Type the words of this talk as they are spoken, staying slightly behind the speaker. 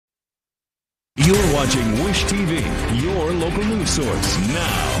You're watching Wish TV, your local news source.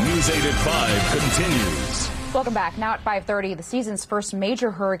 Now, News 8 at 5 continues. Welcome back. Now at 5:30, the season's first major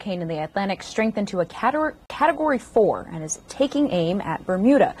hurricane in the Atlantic strengthened to a Category 4 and is taking aim at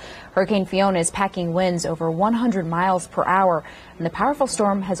Bermuda. Hurricane Fiona is packing winds over 100 miles per hour, and the powerful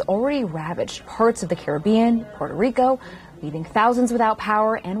storm has already ravaged parts of the Caribbean, Puerto Rico, leaving thousands without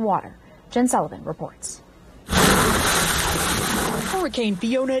power and water. Jen Sullivan reports. Hurricane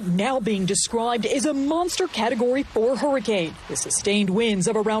Fiona now being described as a monster Category 4 hurricane with sustained winds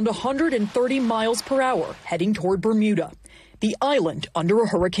of around 130 miles per hour heading toward Bermuda, the island under a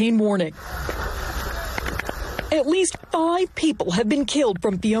hurricane warning. At least 5 people have been killed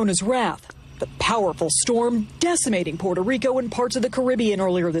from Fiona's wrath. The powerful storm decimating Puerto Rico and parts of the Caribbean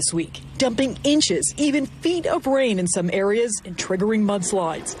earlier this week, dumping inches, even feet of rain in some areas and triggering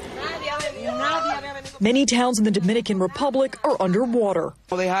mudslides. Many towns in the Dominican Republic are underwater.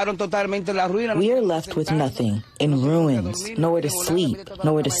 We are left with nothing, in ruins, nowhere to sleep,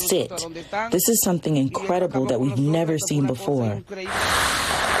 nowhere to sit. This is something incredible that we've never seen before.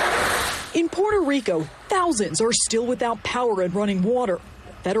 In Puerto Rico, thousands are still without power and running water.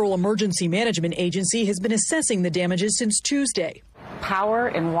 The Federal Emergency Management Agency has been assessing the damages since Tuesday. Power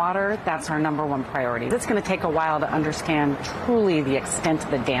and water, that's our #1 priority. It's going to take a while to understand truly the extent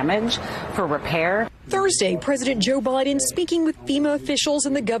of the damage for repair. Thursday, President Joe Biden speaking with FEMA officials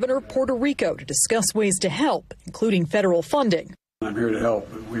and the governor of Puerto Rico to discuss ways to help, including federal funding. I'm here to help.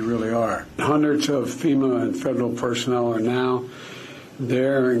 We really are. Hundreds of FEMA and federal personnel are now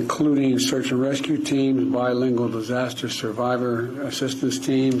there, including search and rescue teams, bilingual disaster survivor assistance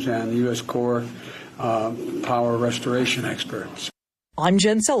teams, and U.S. Corps power restoration experts. I'm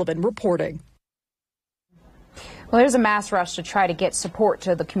Jen Sullivan reporting. Well, there's a mass rush to try to get support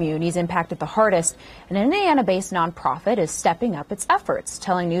to the communities impacted the hardest. An Indiana-based nonprofit is stepping up its efforts,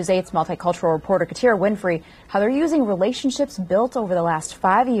 telling News 8's multicultural reporter Katira Winfrey how they're using relationships built over the last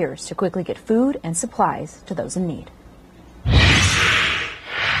 5 years to quickly get food and supplies to those in need.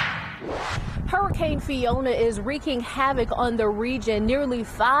 Hurricane Fiona is wreaking havoc on the region nearly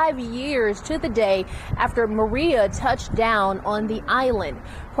 5 years to the day after Maria touched down on the island.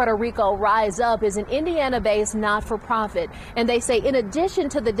 Puerto Rico Rise Up is an Indiana-based not-for-profit, and they say in addition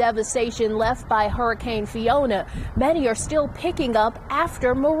to the devastation left by Hurricane Fiona, many are still picking up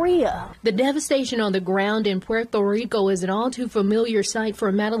after Maria. The devastation on the ground in Puerto Rico is an all-too-familiar sight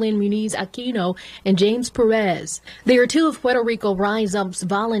for Madeline Muniz Aquino and James Perez. They are 2 of Puerto Rico Rise Up's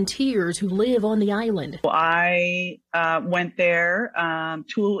volunteers who live on the island. I went there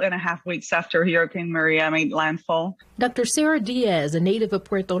 2.5 weeks after Hurricane Maria made landfall. Dr. Sarah Diaz, a native of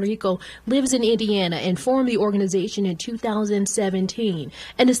Puerto Rico, lives in Indiana and formed the organization in 2017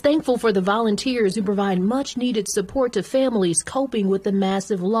 and is thankful for the volunteers who provide much-needed support to families coping with the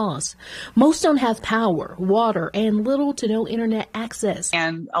massive loss. Most don't have power, water, and little to no internet access.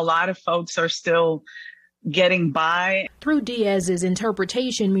 And a lot of folks are still getting by. Through Diaz's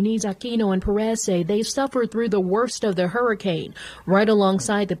interpretation, Muniz Aquino and Perez say they suffered through the worst of the hurricane. Right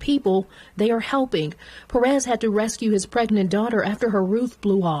alongside the people they are helping. Perez had to rescue his pregnant daughter after her roof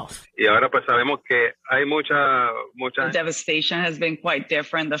blew off. The devastation has been quite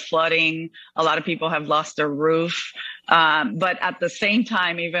different. The flooding, a lot of people have lost their roof. But at the same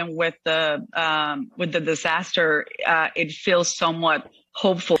time, even with the disaster, it feels somewhat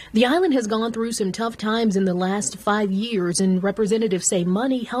hopeful. The island has gone through some tough times in the last 5 years, and representatives say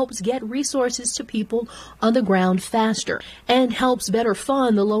money helps get resources to people on the ground faster and helps better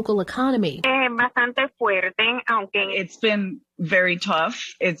fund the local economy. It's been very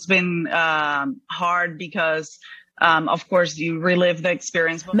tough. It's been hard because of course, you relive the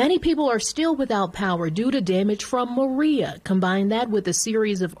experience. Many people are still without power due to damage from Maria. Combine that with a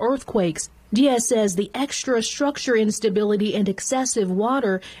series of earthquakes. Diaz says the extra structure instability and excessive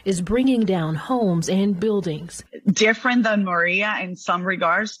water is bringing down homes and buildings. Different than Maria in some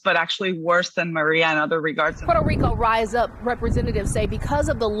regards, but actually worse than Maria in other regards. Puerto Rico Rise Up representatives say because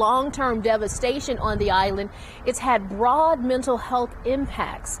of the long-term devastation on the island, it's had broad mental health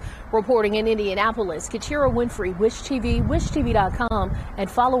impacts. Reporting in Indianapolis, Katira Winfrey, Wish TV, wishtv.com, and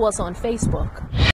follow us on Facebook.